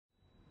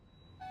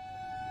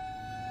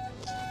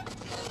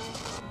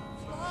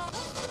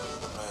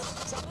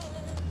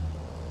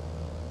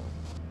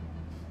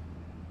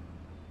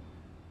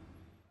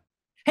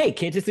Hey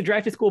kids, it's the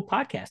Drive to School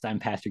podcast. I'm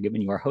Pastor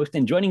Gibbon, your host,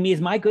 and joining me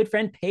is my good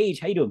friend Paige.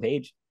 How you doing,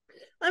 Paige?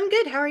 I'm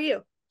good. How are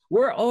you?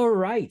 We're all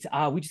right.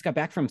 We just got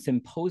back from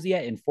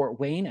symposia in Fort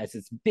Wayne as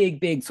this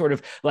big sort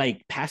of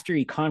like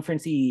pastory,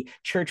 conferencey,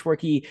 church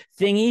worky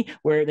thingy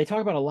where they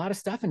talk about a lot of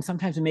stuff, and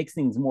sometimes it makes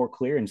things more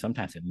clear, and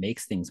sometimes it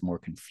makes things more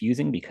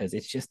confusing because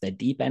it's just the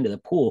deep end of the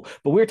pool.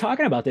 But we were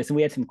talking about this, and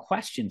we had some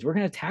questions. We're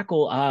going to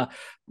tackle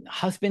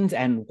husbands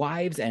and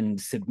wives and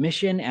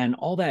submission and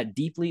all that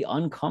deeply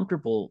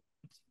uncomfortable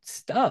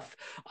stuff.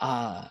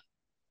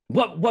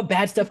 What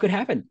bad stuff could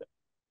happen?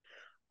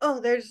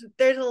 Oh, there's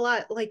a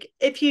lot. Like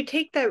if you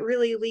take that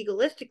really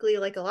legalistically,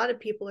 like a lot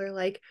of people are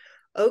like,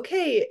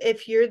 okay,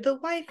 if you're the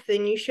wife,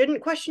 then you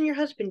shouldn't question your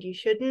husband. You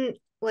shouldn't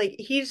like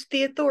he's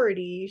the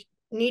authority.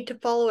 You need to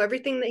follow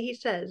everything that he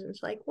says. And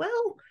it's like,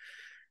 well,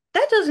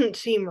 that doesn't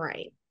seem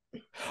right.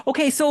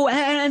 Okay, so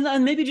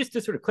and maybe just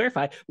to sort of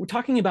clarify, we're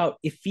talking about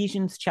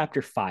Ephesians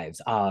chapter 5.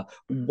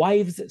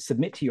 Wives,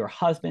 submit to your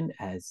husband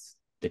as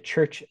the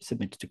church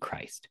submits to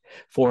Christ.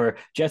 For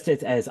just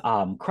as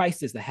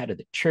Christ is the head of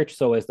the church,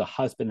 so is the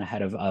husband the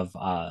head of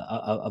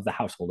the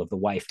household of the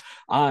wife.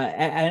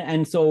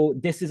 And so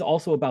this is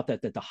also about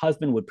that the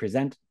husband would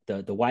present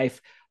the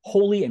wife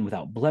holy and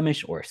without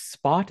blemish or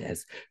spot,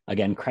 as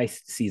again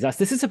Christ sees us.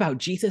 This is about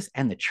Jesus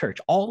and the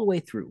church all the way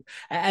through.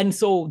 And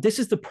so this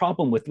is the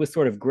problem with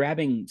sort of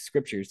grabbing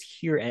scriptures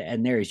here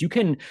and there, is you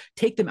can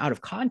take them out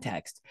of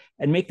context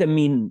and make them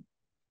mean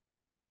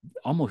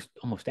almost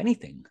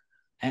anything,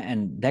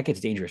 and that gets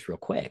dangerous real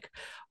quick.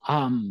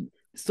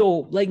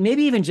 So like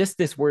maybe even just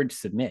this word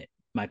submit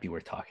might be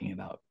worth talking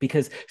about,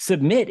 because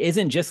submit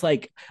isn't just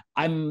like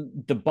I'm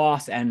the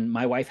boss and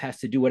my wife has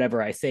to do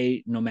whatever I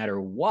say no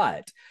matter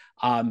what,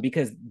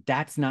 because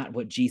that's not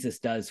what Jesus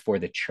does for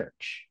the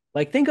church.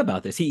 Like, think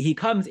about this. He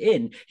comes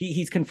in,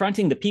 he's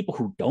confronting the people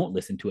who don't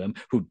listen to him,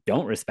 who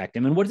don't respect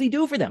him, and what does he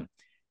do for them?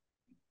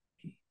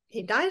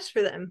 He dies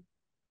for them.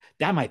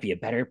 That might be a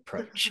better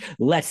approach.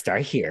 Let's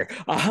start here.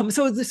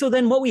 So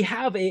then what we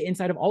have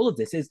inside of all of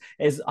this is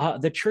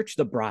the church,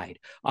 the bride,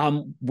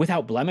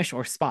 without blemish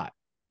or spot.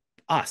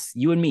 Us,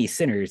 you and me,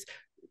 sinners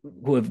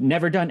who have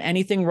never done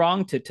anything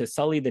wrong to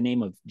sully the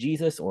name of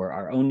Jesus or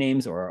our own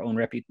names or our own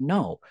reputation.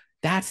 No,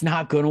 that's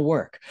not going to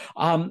work.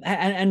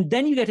 And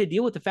then you get to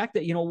deal with the fact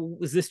that,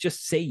 is this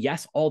just say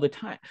yes all the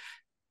time?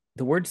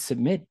 The word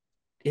submit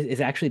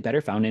is actually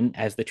better found in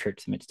as the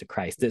church submits to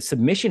Christ. The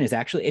submission is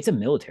actually, it's a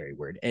military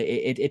word.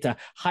 It's a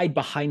hide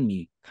behind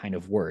me kind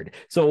of word.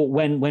 So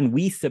when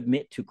we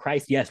submit to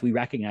Christ, yes, we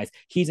recognize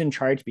he's in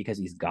charge because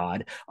he's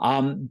God.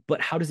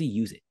 But how does he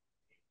use it?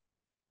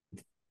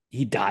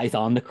 He dies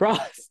on the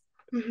cross.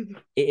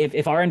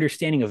 If our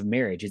understanding of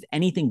marriage is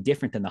anything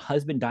different than the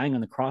husband dying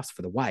on the cross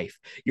for the wife,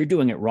 you're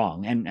doing it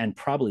wrong, and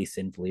probably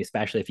sinfully,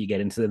 especially if you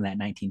get into that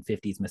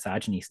 1950s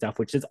misogyny stuff,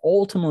 which is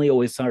ultimately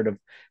always sort of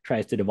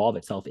tries to devolve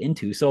itself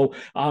into. So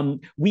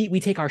we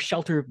take our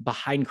shelter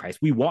behind Christ.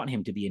 We want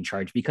him to be in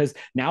charge, because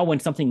now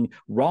when something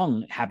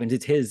wrong happens,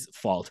 it's his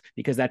fault,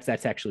 because that's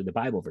actually the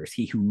Bible verse.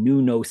 He who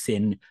knew no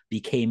sin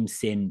became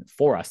sin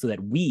for us, so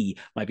that we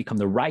might become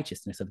the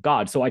righteousness of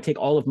God. So I take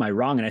all of my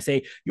wrong and I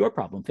say, your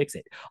problem, fix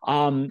it.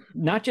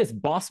 Not just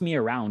boss me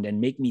around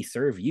and make me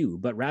serve you,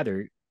 but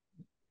rather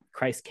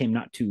Christ came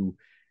not to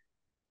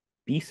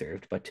be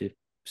served, but to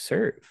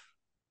serve,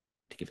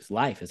 to give his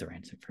life as a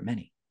ransom for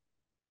many.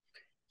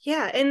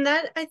 Yeah, and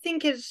that I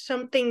think is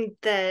something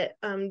that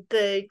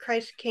the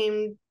Christ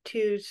came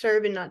to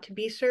serve and not to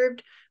be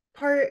served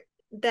part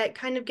that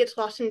kind of gets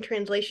lost in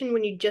translation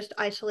when you just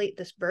isolate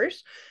this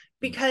verse,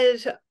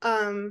 because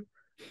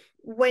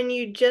when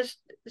you just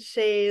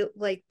say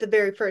like the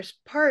very first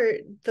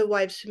part, the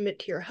wives submit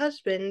to your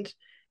husband,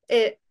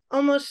 it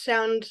almost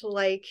sounds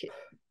like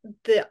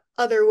the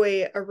other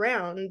way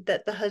around,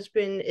 that the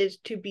husband is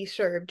to be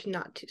served,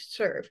 not to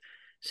serve.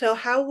 So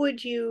how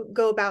would you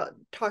go about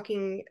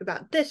talking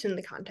about this in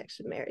the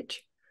context of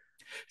marriage?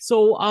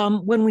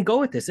 So when we go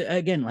with this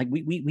again, like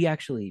we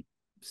actually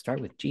start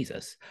with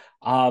Jesus.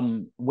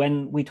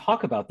 When we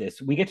talk about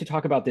this, we get to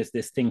talk about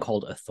this thing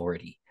called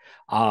authority,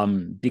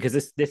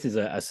 because this is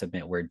a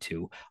submit word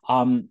too.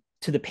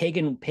 To the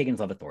pagans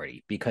love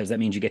authority, because that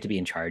means you get to be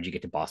in charge, you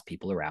get to boss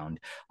people around,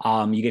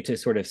 you get to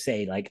sort of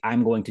say like,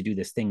 I'm going to do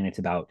this thing and it's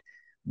about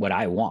what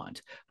I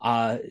want.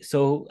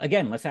 So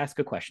again, let's ask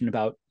a question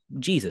about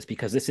Jesus,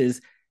 because this is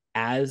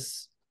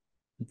as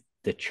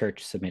the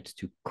church submits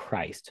to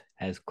Christ,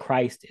 as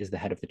Christ is the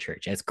head of the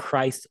church, as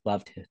Christ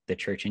loved the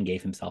church and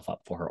gave himself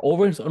up for her.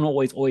 Always and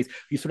always,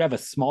 you sort of have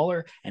a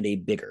smaller and a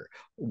bigger,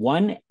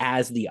 one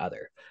as the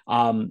other.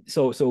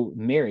 So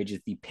marriage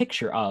is the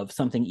picture of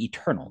something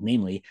eternal,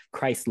 namely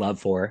Christ's love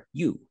for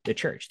you, the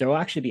church. There will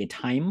actually be a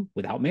time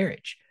without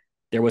marriage.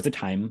 There was a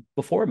time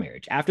before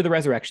marriage. After the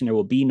resurrection, there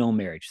will be no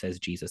marriage, says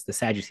Jesus. The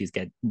Sadducees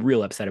get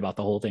real upset about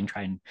the whole thing,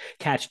 try and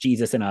catch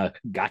Jesus in a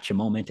gotcha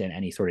moment,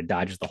 and he sort of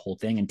dodges the whole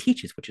thing and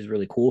teaches, which is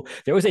really cool.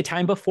 There was a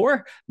time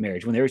before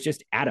marriage when there was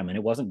just Adam and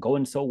it wasn't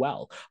going so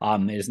well.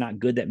 It is not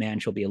good that man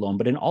shall be alone.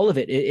 But in all of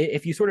it,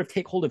 if you sort of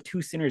take hold of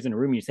two sinners in a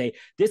room, you say,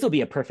 this will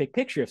be a perfect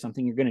picture of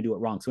something, you're going to do it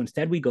wrong. So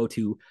instead we go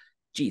to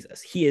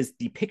Jesus. He is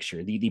the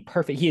picture, the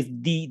perfect, he is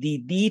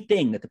the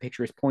thing that the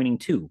picture is pointing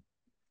to.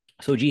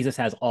 So Jesus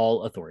has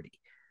all authority.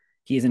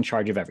 He is in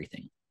charge of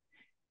everything.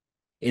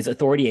 Is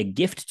authority a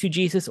gift to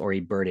Jesus or a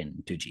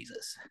burden to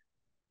Jesus?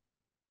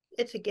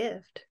 It's a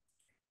gift.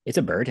 It's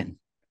a burden.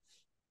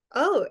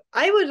 Oh,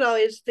 I was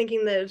always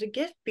thinking that it was a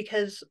gift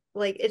because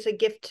like it's a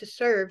gift to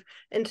serve.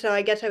 And so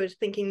I guess I was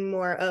thinking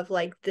more of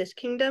like this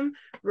kingdom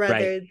Right.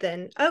 rather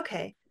than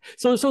okay.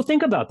 So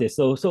think about this.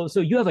 So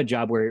you have a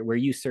job where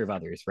you serve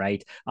others,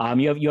 right?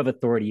 You have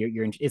authority.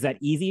 Is that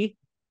easy?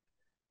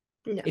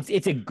 No.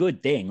 It's a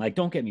good thing. Like,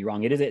 don't get me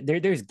wrong. It is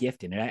there's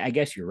gift in it. I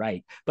guess you're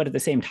right. But at the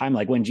same time,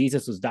 like when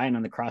Jesus was dying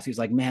on the cross, he was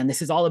like, man,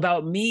 this is all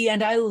about me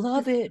and I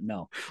love it.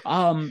 No.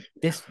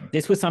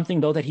 This was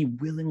something though that he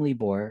willingly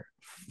bore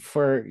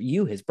for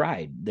you, his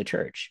bride, the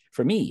church,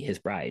 for me, his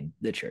bride,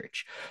 the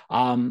church.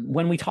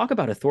 When we talk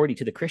about authority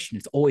to the Christian,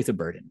 it's always a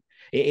burden.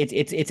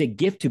 It's a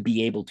gift to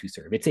be able to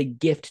serve. It's a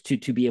gift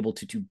to be able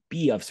to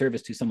be of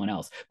service to someone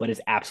else, but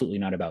it's absolutely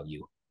not about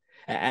you.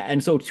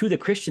 And so to the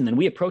Christian, then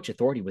we approach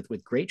authority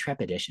with great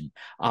trepidation.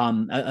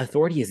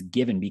 Authority is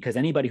given because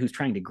anybody who's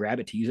trying to grab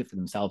it to use it for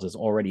themselves has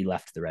already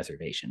left the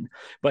reservation.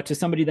 But to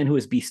somebody then who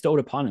is bestowed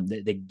upon him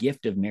the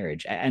gift of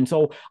marriage. And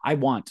so I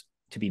want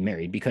to be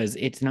married because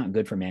it's not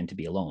good for man to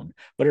be alone.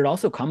 But it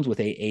also comes with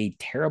a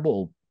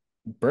terrible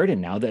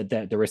burden now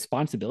that the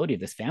responsibility of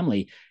this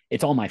family,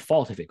 it's all my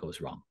fault if it goes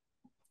wrong.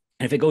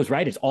 And if it goes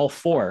right, it's all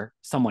for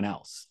someone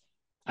else.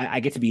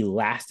 I get to be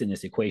last in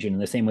this equation in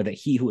the same way that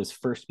he who was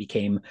first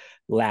became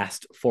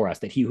last for us,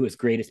 that he who is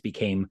greatest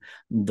became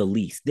the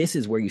least. This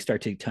is where you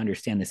start to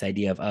understand this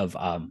idea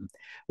of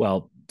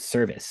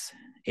service.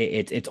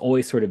 It's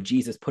always sort of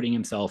Jesus putting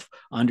himself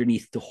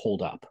underneath to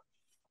hold up.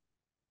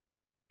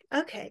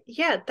 Okay.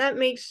 Yeah, that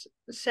makes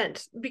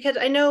sense because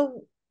I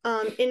know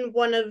in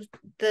one of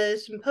the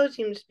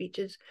symposium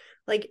speeches,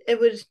 like it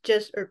was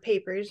just or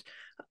papers,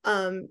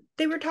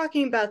 they were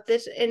talking about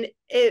this and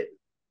it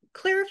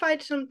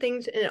clarified some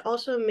things and it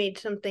also made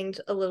some things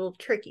a little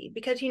tricky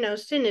because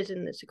sin is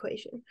in this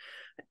equation.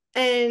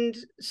 And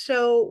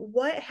so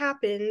what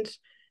happens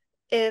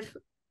if,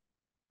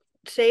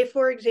 say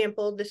for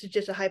example, this is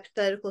just a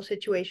hypothetical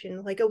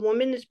situation, like a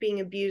woman is being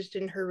abused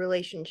in her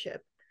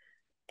relationship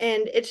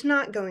and it's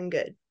not going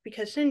good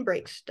because sin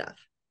breaks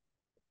stuff.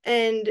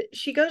 And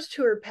she goes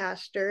to her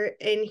pastor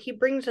and he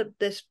brings up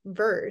this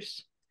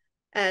verse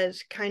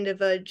as kind of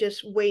a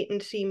just wait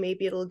and see,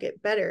 maybe it'll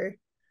get better.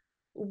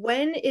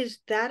 When is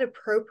that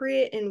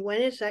appropriate and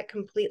when is that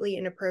completely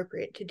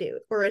inappropriate to do?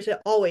 Or is it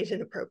always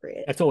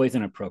inappropriate? That's always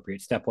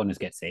inappropriate. Step one is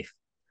get safe.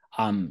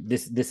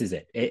 This is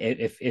it.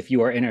 If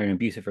you are in an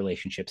abusive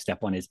relationship,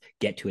 step one is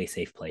get to a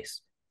safe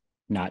place,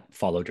 not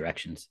follow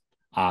directions.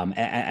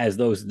 As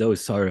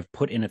those sort of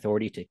put in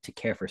authority to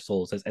care for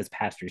souls as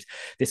pastors,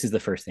 this is the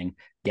first thing.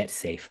 Get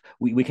safe.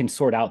 We can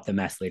sort out the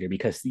mess later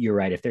because you're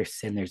right. If there's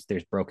sin,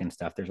 there's broken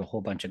stuff. There's a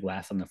whole bunch of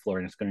glass on the floor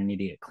and it's going to need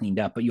to get cleaned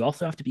up. But you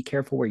also have to be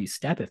careful where you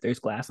step if there's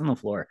glass on the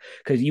floor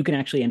because you can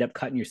actually end up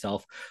cutting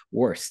yourself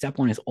worse. Step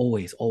one is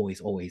always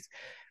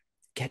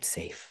get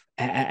safe.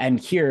 And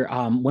here,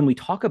 when we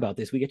talk about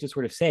this, we get to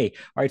sort of say,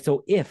 all right,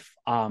 so if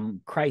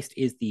Christ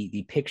is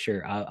the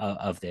picture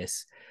of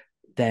this,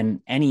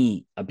 then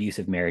any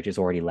abusive marriage has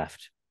already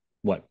left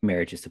what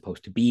marriage is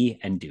supposed to be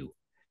and do.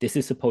 This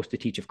is supposed to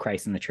teach of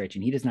Christ in the church,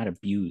 and he does not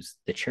abuse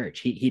the church.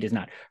 He does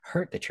not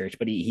hurt the church,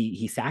 but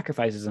he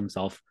sacrifices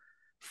himself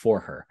for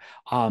her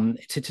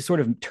to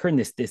sort of turn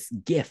this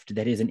gift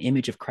that is an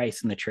image of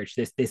Christ in the church,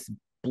 this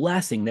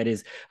blessing that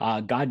is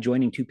God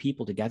joining two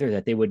people together,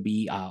 that they would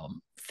be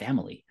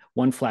family,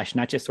 one flesh,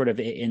 not just sort of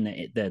in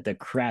the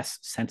crass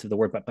sense of the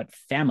word, but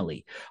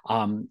family,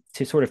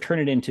 to sort of turn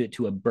it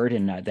into a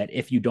burden that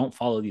if you don't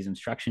follow these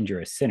instructions, you're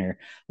a sinner.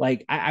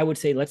 Like I would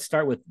say, let's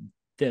start with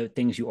the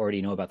things you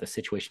already know about the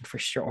situation.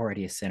 First, you're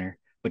already a sinner,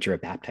 but you're a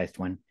baptized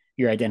one.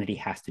 Your identity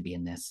has to be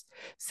in this.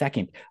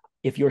 Second,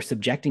 if you're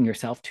subjecting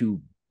yourself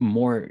to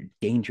more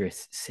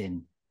dangerous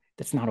sin,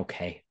 that's not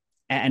okay.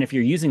 And if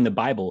you're using the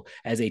Bible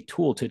as a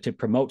tool to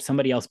promote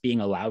somebody else being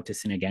allowed to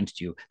sin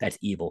against you, that's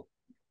evil.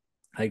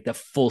 Like the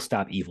full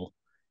stop evil.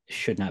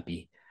 Should not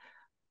be.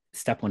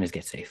 Step one is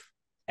get safe.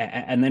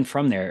 And then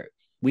from there,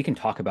 we can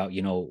talk about,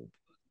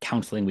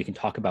 counseling. We can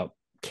talk about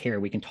care.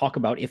 We can talk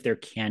about if there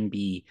can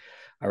be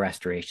a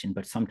restoration,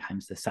 but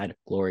sometimes the side of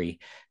glory,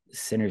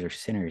 sinners are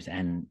sinners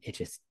and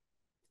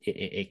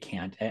it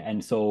can't.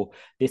 And so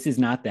this is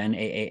not then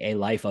a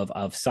life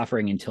of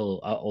suffering until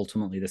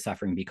ultimately the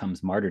suffering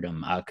becomes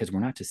martyrdom, because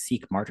we're not to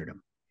seek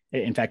martyrdom.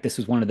 In fact, this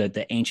was one of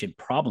the ancient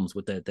problems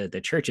with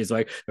the churches.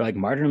 Like they're like,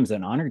 martyrdom's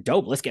an honor,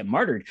 dope, let's get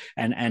martyred.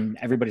 And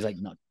everybody's like,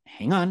 no,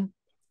 hang on.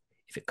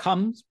 If it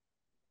comes,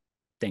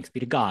 thanks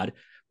be to God,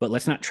 but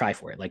let's not try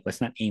for it. Like,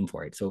 let's not aim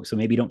for it. So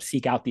maybe don't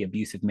seek out the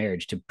abusive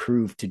marriage to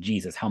prove to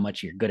Jesus how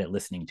much you're good at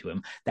listening to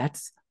him.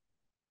 That's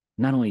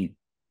not only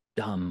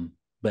dumb,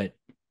 but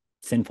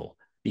sinful,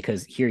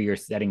 because here you're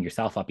setting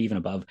yourself up even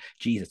above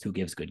Jesus, who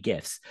gives good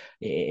gifts.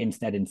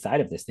 Instead,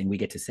 inside of this thing, we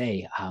get to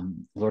say,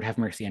 Lord, have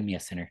mercy on me, a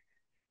sinner.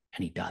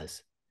 And he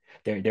does.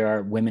 There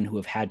are women who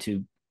have had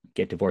to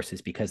get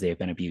divorces because they have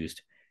been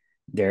abused.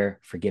 they're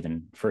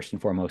forgiven, first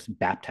and foremost,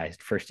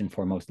 baptized, first and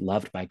foremost,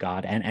 loved by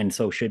God, and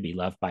so should be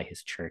loved by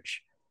his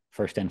church,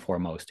 first and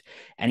foremost.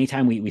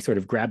 Anytime we sort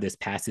of grab this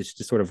passage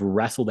to sort of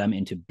wrestle them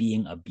into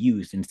being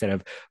abused instead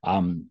of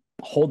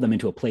hold them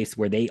into a place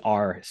where they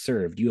are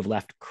served, you have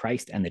left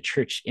Christ and the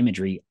church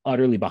imagery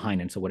utterly behind.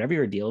 And so whatever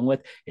you're dealing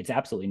with, it's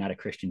absolutely not a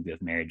Christian view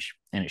of marriage,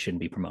 and it shouldn't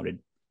be promoted.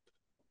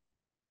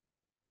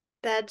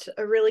 That's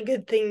a really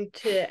good thing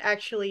to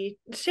actually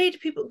say to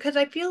people, because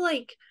I feel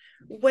like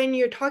when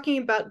you're talking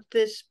about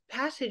this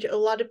passage, a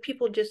lot of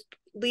people just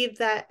leave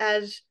that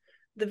as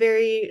the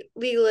very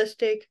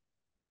legalistic,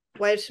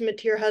 wives submit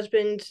to your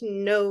husbands,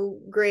 no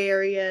gray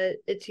area.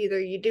 It's either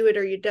you do it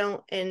or you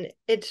don't. And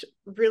it's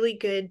really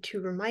good to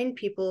remind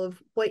people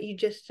of what you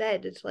just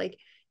said. It's like,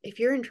 if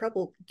you're in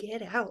trouble,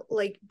 get out.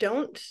 Like,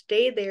 don't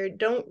stay there.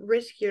 Don't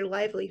risk your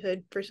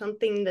livelihood for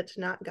something that's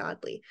not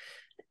godly.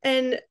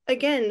 And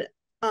again,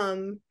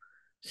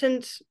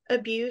 since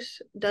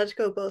abuse does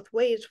go both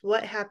ways,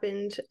 what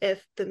happens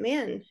if the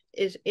man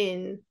is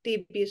in the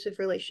abusive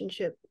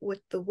relationship with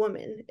the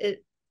woman?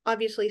 It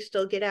obviously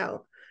still get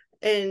out.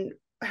 And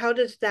how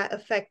does that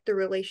affect the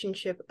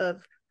relationship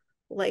of,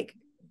 like,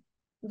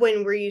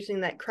 when we're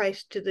using that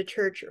Christ to the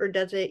church, or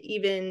does it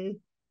even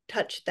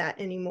touch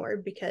that anymore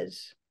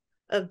because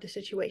of the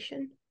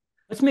situation?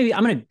 Let's maybe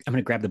I'm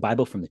gonna grab the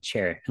Bible from the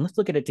chair and let's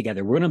look at it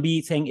together. We're gonna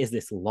be saying, is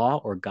this law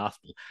or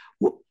gospel?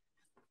 Whoop.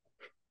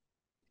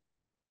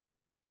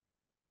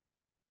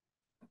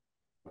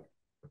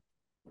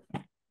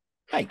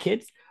 Hi,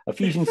 kids.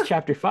 Ephesians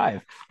chapter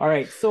 5. All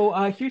right, so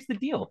here's the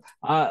deal.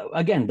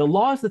 Again, the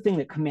law is the thing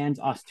that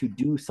commands us to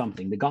do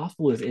something. The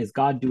gospel is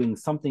God doing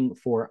something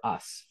for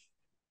us.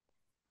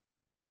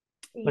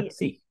 Yeah. Let's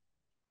see.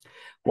 I'm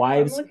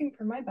Wives, looking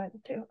for my Bible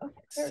too.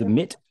 Okay,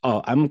 submit.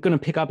 Oh, I'm going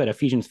to pick up at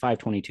Ephesians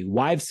 5:22.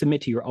 Wives,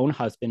 submit to your own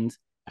husbands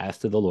as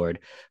to the Lord.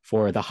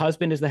 For the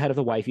husband is the head of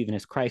the wife, even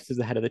as Christ is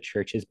the head of the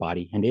church, his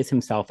body, and is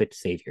himself its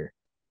savior.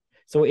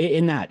 So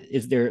in that,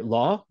 is there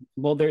law?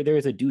 Well, there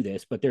is a do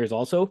this, but there's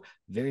also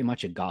very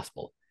much a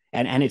gospel.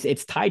 And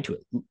it's tied to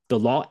it. The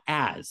law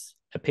as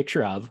a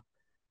picture of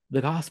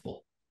the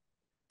gospel.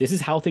 This is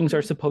how things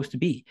are supposed to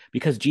be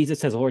because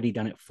Jesus has already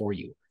done it for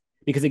you.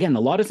 Because again, the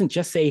law doesn't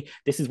just say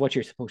this is what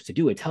you're supposed to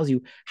do, it tells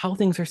you how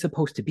things are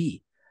supposed to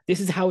be. This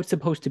is how it's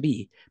supposed to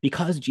be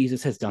because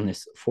Jesus has done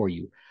this for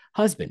you.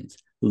 Husbands,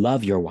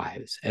 love your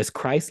wives as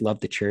Christ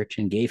loved the church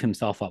and gave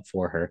himself up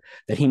for her,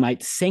 that he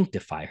might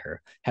sanctify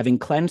her, having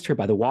cleansed her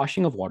by the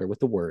washing of water with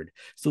the word,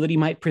 so that he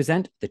might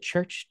present the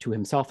church to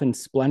himself in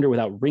splendor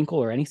without wrinkle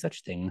or any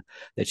such thing,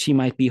 that she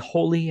might be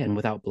holy and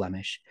without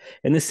blemish.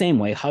 In the same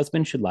way,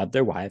 husbands should love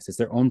their wives as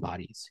their own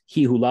bodies.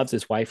 He who loves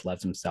his wife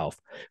loves himself.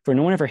 For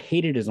no one ever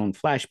hated his own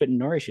flesh, but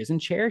nourishes and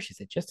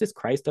cherishes it, just as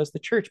Christ does the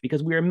church,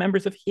 because we are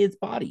members of his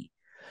body.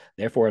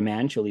 Therefore, a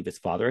man shall leave his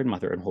father and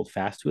mother and hold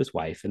fast to his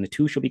wife, and the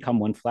two shall become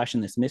one flesh.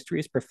 And this mystery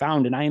is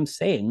profound, and I am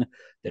saying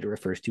that it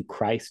refers to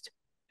Christ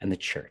and the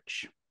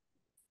church.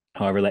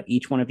 However, let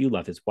each one of you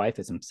love his wife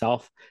as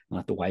himself, and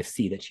let the wife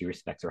see that she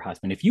respects her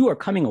husband. If you are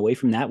coming away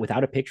from that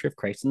without a picture of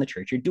Christ in the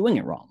church, you're doing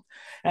it wrong.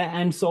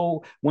 And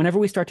so, whenever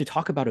we start to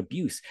talk about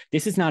abuse,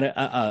 this is not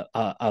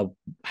a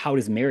how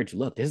does marriage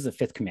look? This is a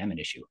fifth commandment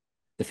issue.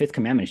 The fifth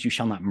commandment is you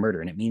shall not murder.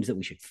 And it means that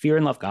we should fear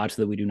and love God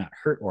so that we do not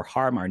hurt or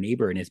harm our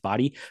neighbor in his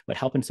body, but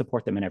help and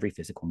support them in every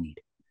physical need.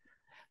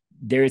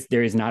 There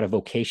is not a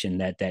vocation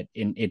that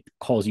it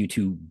calls you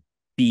to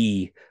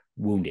be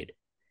wounded.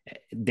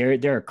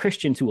 There are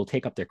Christians who will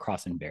take up their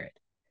cross and bear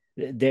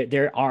it.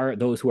 There are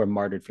those who are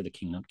martyred for the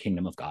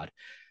kingdom of God.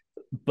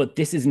 But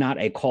this is not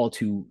a call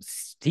to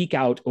seek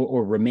out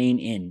or remain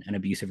in an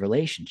abusive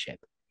relationship.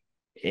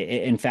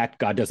 In fact,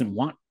 God doesn't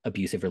want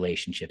abusive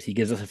relationships. He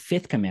gives us a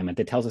fifth commandment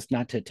that tells us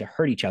not to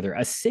hurt each other,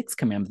 a sixth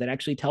commandment that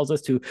actually tells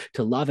us to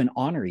love and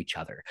honor each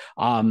other,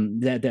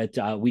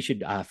 that we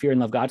should fear and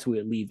love God so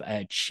we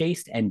live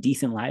chaste and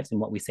decent lives in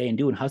what we say and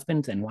do, and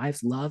husbands and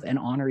wives love and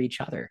honor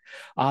each other.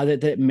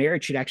 That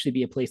marriage should actually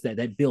be a place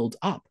that builds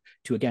up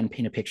to, again,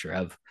 paint a picture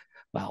of,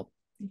 well,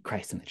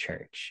 Christ and the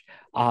church.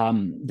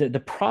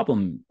 The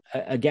problem,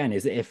 again,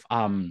 is if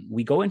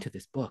we go into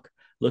this book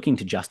looking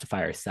to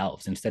justify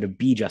ourselves instead of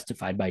be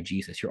justified by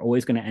Jesus, you're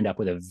always going to end up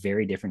with a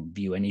very different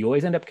view. And you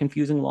always end up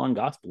confusing law and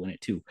gospel in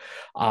it too.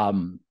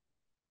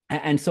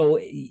 And so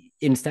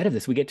instead of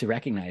this, we get to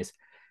recognize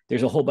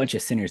there's a whole bunch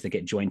of sinners that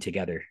get joined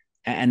together.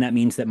 And that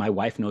means that my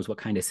wife knows what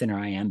kind of sinner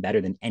I am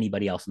better than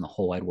anybody else in the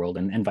whole wide world,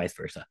 and vice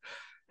versa.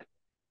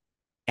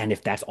 And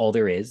if that's all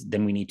there is,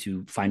 then we need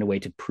to find a way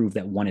to prove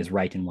that one is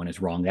right and one is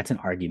wrong. That's an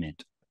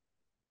argument.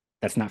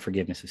 That's not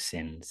forgiveness of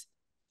sins.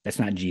 That's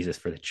not Jesus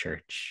for the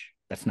church.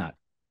 That's not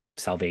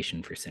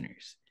salvation for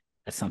sinners.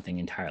 That's something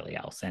entirely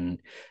else.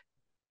 And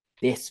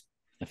this,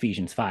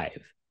 Ephesians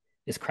 5,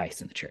 is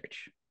Christ in the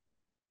church.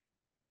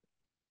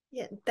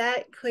 Yeah,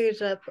 that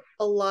clears up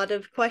a lot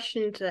of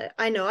questions that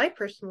I know I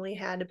personally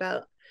had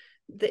about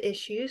the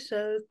issue.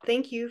 So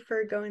thank you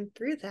for going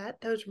through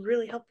that. That was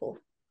really helpful.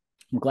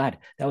 I'm glad.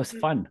 That was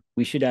fun.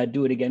 We should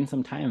do it again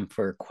sometime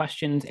for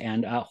questions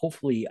and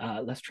hopefully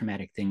less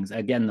traumatic things.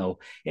 Again, though,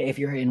 if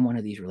you're in one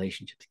of these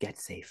relationships, get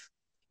safe.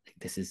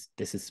 This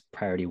is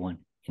priority one.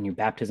 In your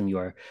baptism, you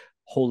are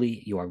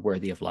holy, you are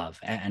worthy of love,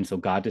 and so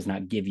God does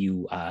not give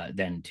you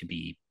then to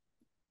be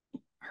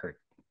hurt.